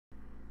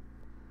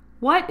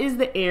what is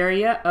the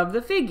area of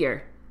the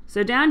figure?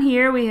 So down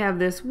here we have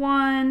this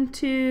 1,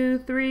 2,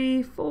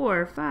 3,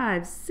 4,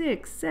 5,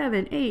 6,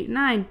 7, 8,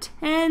 9,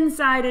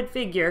 10-sided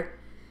figure,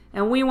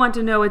 and we want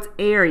to know its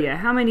area.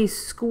 How many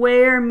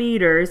square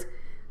meters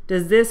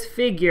does this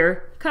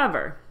figure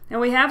cover? And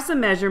we have some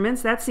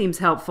measurements. That seems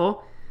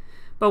helpful.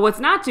 But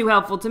what's not too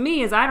helpful to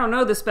me is I don't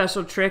know the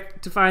special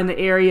trick to find the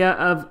area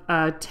of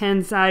a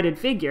 10-sided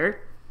figure.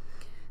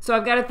 So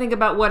I've got to think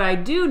about what I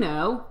do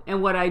know,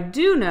 and what I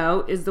do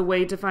know is the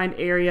way to find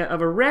area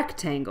of a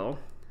rectangle.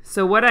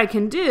 So what I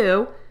can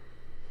do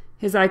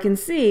is I can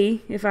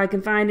see if I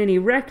can find any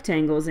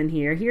rectangles in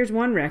here. Here's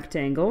one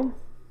rectangle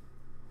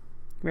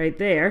right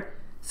there.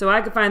 So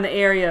I can find the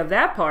area of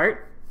that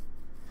part.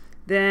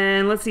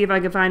 Then let's see if I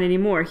can find any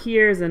more.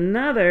 Here's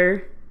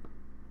another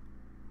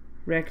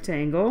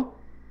rectangle.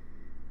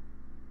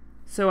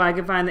 So I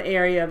can find the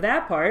area of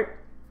that part.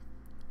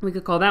 We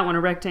could call that one a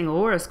rectangle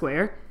or a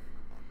square.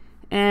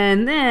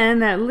 And then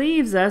that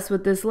leaves us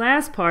with this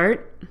last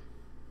part,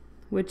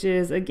 which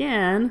is,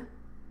 again,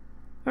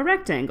 a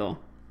rectangle.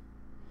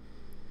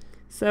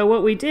 So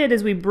what we did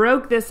is we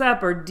broke this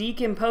up or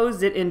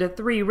decomposed it into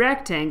 3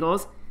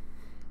 rectangles.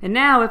 And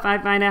now if I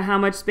find out how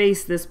much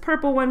space this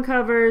purple one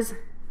covers,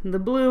 the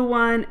blue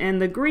one,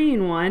 and the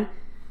green one,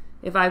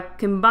 if I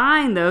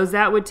combine those,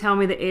 that would tell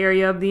me the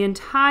area of the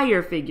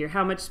entire figure,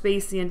 how much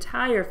space the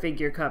entire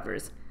figure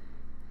covers.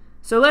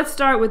 So let's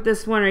start with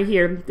this one right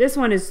here. This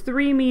one is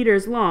 3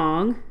 meters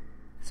long,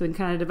 so we can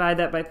kind of divide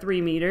that by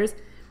 3 meters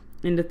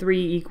into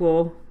 3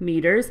 equal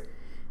meters.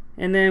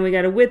 And then we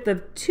got a width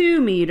of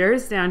 2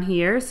 meters down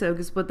here, so we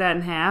can split that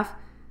in half.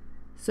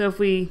 So if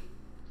we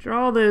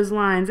draw those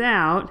lines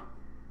out,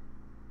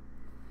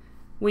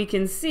 we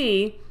can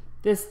see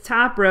this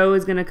top row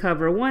is going to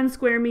cover 1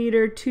 square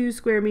meter, 2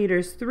 square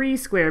meters, 3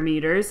 square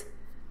meters.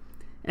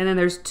 And then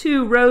there's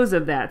 2 rows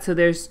of that. So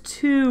there's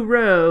 2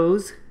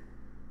 rows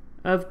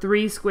of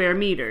 3 square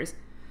meters,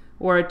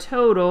 or a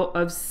total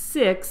of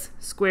 6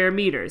 square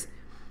meters.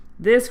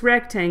 This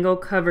rectangle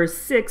covers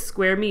 6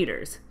 square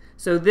meters.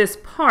 So this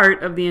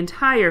part of the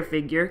entire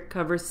figure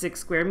covers 6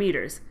 square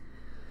meters.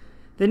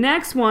 The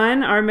next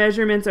one, our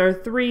measurements are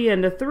 3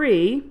 and a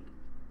 3.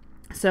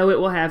 So it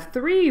will have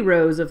 3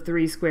 rows of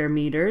 3 square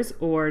meters,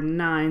 or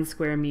 9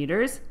 square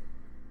meters.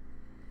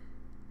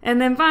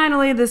 And then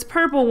finally, this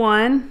purple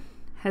one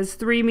has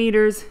 3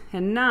 meters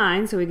and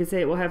 9, so we can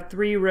say it will have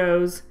 3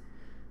 rows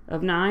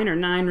of 9, or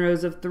 9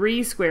 rows of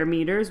 3 square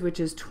meters, which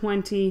is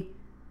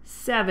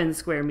 27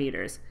 square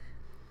meters.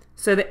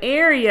 So the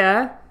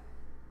area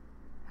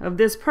of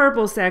this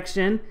purple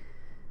section,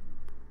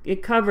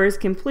 it covers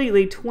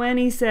completely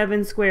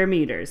 27 square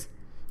meters.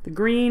 The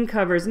green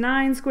covers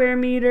 9 square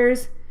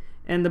meters,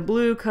 and the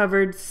blue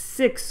covered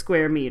 6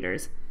 square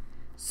meters.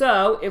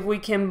 So if we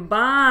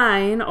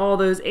combine all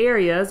those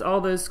areas,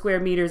 all those square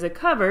meters it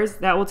covers,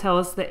 that will tell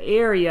us the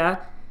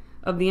area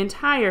of the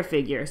entire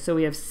figure. So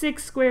we have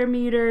 6 square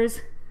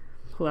meters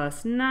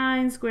plus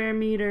 9 square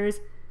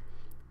meters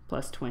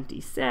plus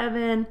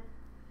 27.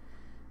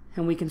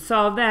 And we can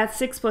solve that.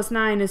 6 plus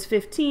 9 is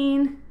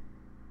 15.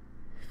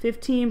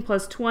 15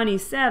 plus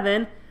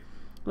 27.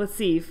 Let's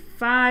see,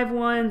 5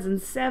 ones and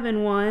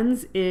 7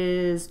 ones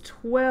is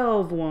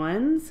 12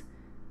 ones.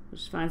 We'll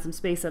just find some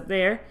space up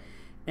there.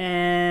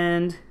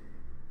 And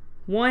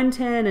 1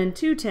 10 and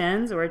 2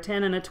 10s, or a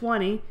 10 and a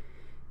 20,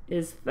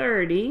 is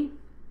 30.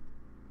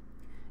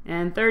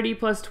 And 30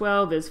 plus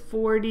 12 is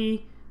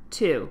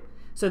 42.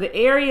 So the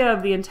area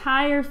of the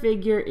entire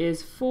figure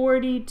is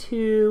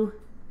 42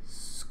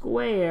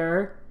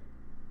 square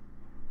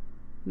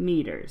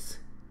meters.